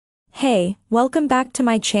Hey, welcome back to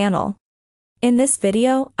my channel. In this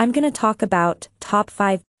video, I'm gonna talk about top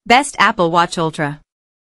 5 Best Apple Watch Ultra.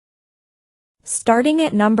 Starting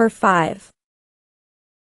at number 5.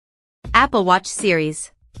 Apple Watch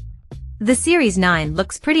Series. The Series 9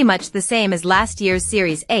 looks pretty much the same as last year's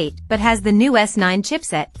Series 8 but has the new S9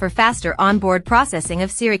 chipset for faster onboard processing of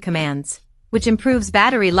Siri commands, which improves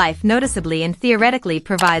battery life noticeably and theoretically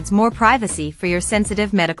provides more privacy for your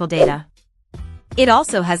sensitive medical data. It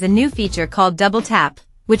also has a new feature called Double Tap,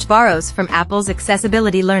 which borrows from Apple's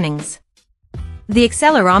accessibility learnings. The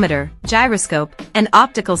accelerometer, gyroscope, and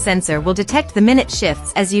optical sensor will detect the minute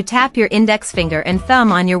shifts as you tap your index finger and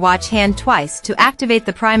thumb on your watch hand twice to activate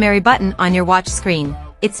the primary button on your watch screen.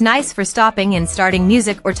 It's nice for stopping and starting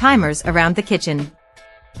music or timers around the kitchen.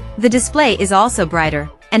 The display is also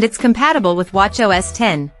brighter, and it's compatible with watchOS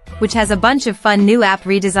 10, which has a bunch of fun new app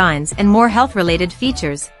redesigns and more health-related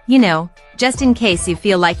features, just in case you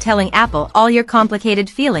feel like telling Apple all your complicated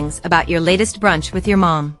feelings about your latest brunch with your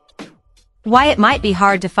mom. Why it might be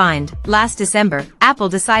hard to find. Last December, Apple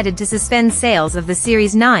decided to suspend sales of the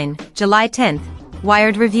Series 9, July 10th,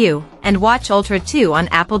 Wired Review, and Watch Ultra 2 on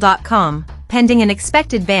Apple.com, pending an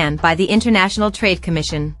expected ban by the International Trade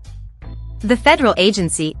Commission. The federal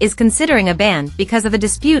agency is considering a ban because of a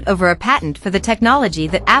dispute over a patent for the technology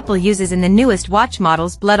that Apple uses in the newest watch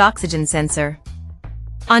model's blood oxygen sensor.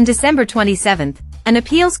 On December 27th, an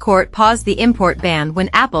appeals court paused the import ban when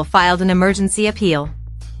Apple filed an emergency appeal.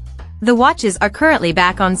 The watches are currently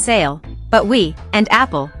back on sale, but we, and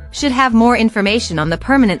Apple, should have more information on the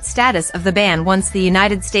permanent status of the ban once the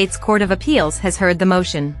United States Court of Appeals has heard the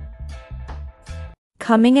motion.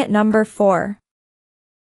 Coming at number 4.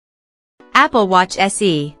 Apple Watch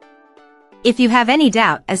SE. If you have any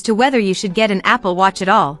doubt as to whether you should get an Apple Watch at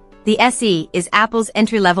all, the SE is Apple's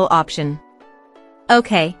entry-level option.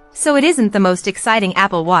 Okay, so it isn't the most exciting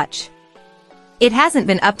Apple Watch. It hasn't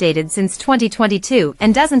been updated since 2022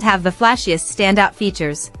 and doesn't have the flashiest standout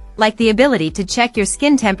features, like the ability to check your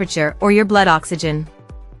skin temperature or your blood oxygen.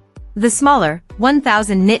 The smaller,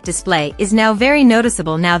 1000 nit display is now very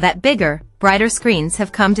noticeable now that bigger, brighter screens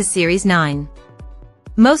have come to Series 9.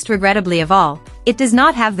 Most regrettably of all, it does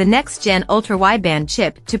not have the next-gen ultra-wideband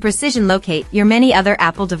chip to precision locate your many other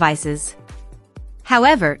Apple devices.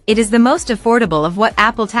 However, it is the most affordable of what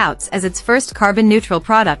Apple touts as its first carbon-neutral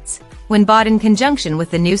products, when bought in conjunction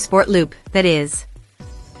with the new Sport Loop, that is.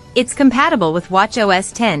 It's compatible with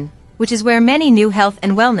watchOS 10, which is where many new health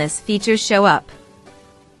and wellness features show up.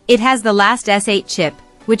 It has the last S8 chip,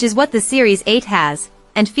 which is what the Series 8 has,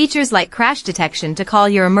 and features like crash detection to call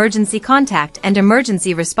your emergency contact and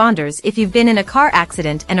emergency responders if you've been in a car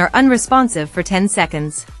accident and are unresponsive for 10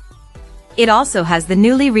 seconds. It also has the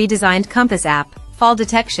newly redesigned Compass app, fall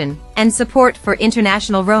detection, and support for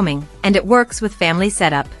international roaming, and it works with family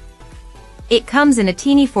setup. It comes in a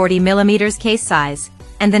teeny 40mm case size,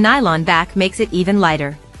 and the nylon back makes it even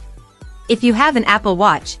lighter. If you have an Apple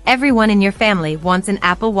Watch, everyone in your family wants an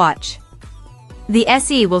Apple Watch. The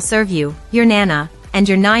SE will serve you, your Nana, and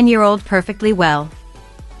your 9-year-old perfectly well.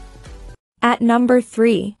 At number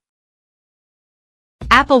 3.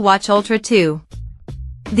 Apple Watch Ultra 2.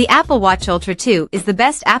 The Apple Watch Ultra 2 is the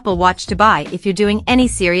best Apple Watch to buy if you're doing any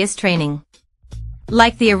serious training.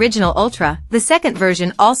 Like the original Ultra, the second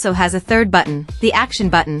version also has a third button, the Action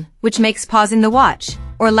button, which makes pausing the watch,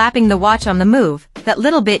 or lapping the watch on the move, that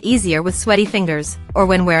little bit easier with sweaty fingers, or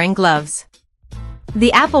when wearing gloves.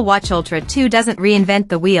 The Apple Watch Ultra 2 doesn't reinvent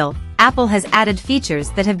the wheel. Apple has added features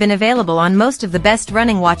that have been available on most of the best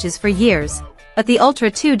running watches for years, but the Ultra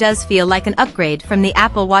 2 does feel like an upgrade from the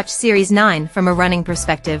Apple Watch Series 9 from a running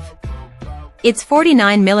perspective. Its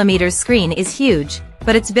 49mm screen is huge,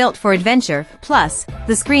 but it's built for adventure, plus,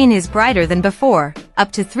 the screen is brighter than before,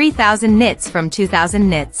 up to 3000 nits from 2000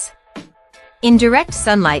 nits. In direct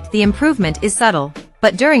sunlight the improvement is subtle,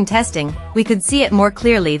 but during testing, we could see it more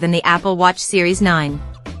clearly than the Apple Watch Series 9.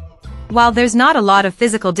 While there's not a lot of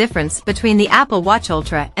physical difference between the Apple Watch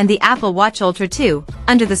Ultra and the Apple Watch Ultra 2,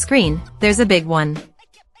 under the screen, there's a big one.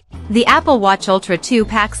 The Apple Watch Ultra 2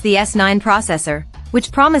 packs the S9 processor,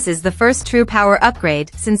 which promises the first true power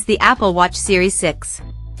upgrade since the Apple Watch Series 6.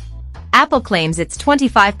 Apple claims it's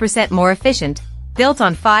 25% more efficient, built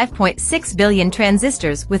on 5.6 billion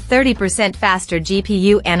transistors with 30% faster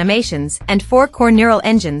GPU animations and 4 core neural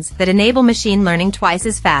engines that enable machine learning twice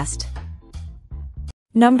as fast.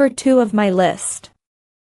 Number 2 of my list.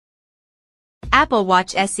 Apple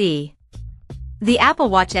Watch SE. The Apple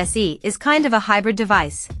Watch SE is kind of a hybrid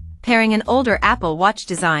device, pairing an older Apple Watch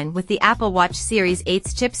design with the Apple Watch Series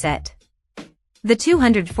 8's chipset. The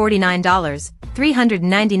 $249,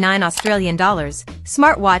 399 Australian dollars,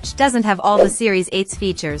 smartwatch doesn't have all the Series 8's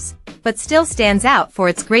features, but still stands out for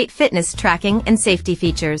its great fitness tracking and safety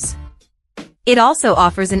features. It also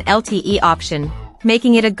offers an LTE option,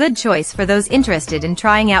 making it a good choice for those interested in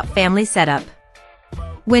trying out family setup.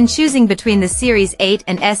 When choosing between the Series 8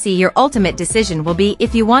 and SE, your ultimate decision will be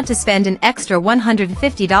if you want to spend an extra $150,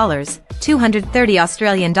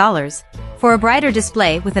 $230 for a brighter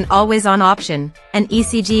display with an always-on option, an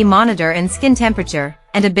ECG monitor and skin temperature,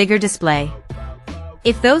 and a bigger display.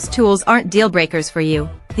 If those tools aren't deal breakers for you,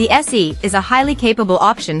 the SE is a highly capable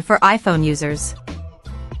option for iPhone users.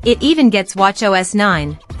 It even gets watchOS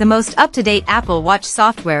 9, the most up-to-date Apple Watch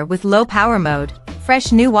software with low power mode,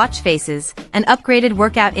 fresh new watch faces, an upgraded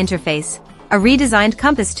workout interface, a redesigned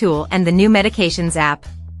compass tool and the new medications app.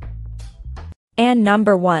 And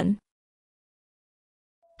number 1.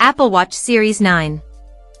 Apple Watch Series 9.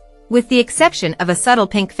 With the exception of a subtle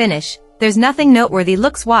pink finish, there's nothing noteworthy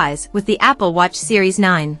looks-wise with the Apple Watch Series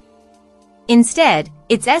 9. Instead,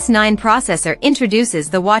 its S9 processor introduces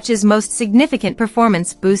the watch's most significant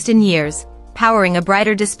performance boost in years, powering a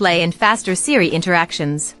brighter display and faster Siri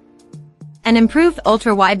interactions. An improved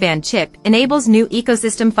ultra-wideband chip enables new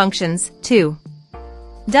ecosystem functions, too.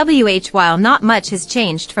 While not much has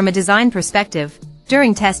changed from a design perspective,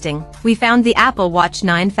 during testing, we found the Apple Watch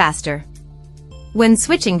 9 faster. When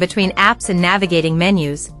switching between apps and navigating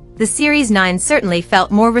menus, the Series 9 certainly felt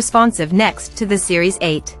more responsive next to the Series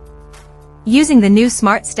 8. Using the new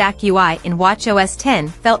Smart Stack UI in watchOS 10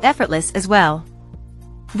 felt effortless as well.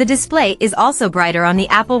 The display is also brighter on the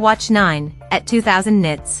Apple Watch 9, at 2000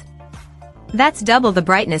 nits. That's double the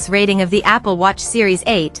brightness rating of the Apple Watch Series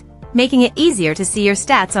 8, making it easier to see your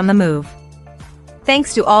stats on the move.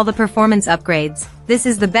 Thanks to all the performance upgrades, this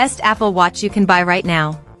is the best Apple Watch you can buy right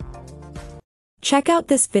now. Check out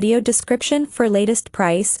this video description for latest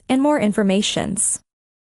price and more informations.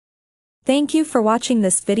 Thank you for watching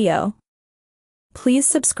this video. Please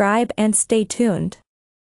subscribe and stay tuned.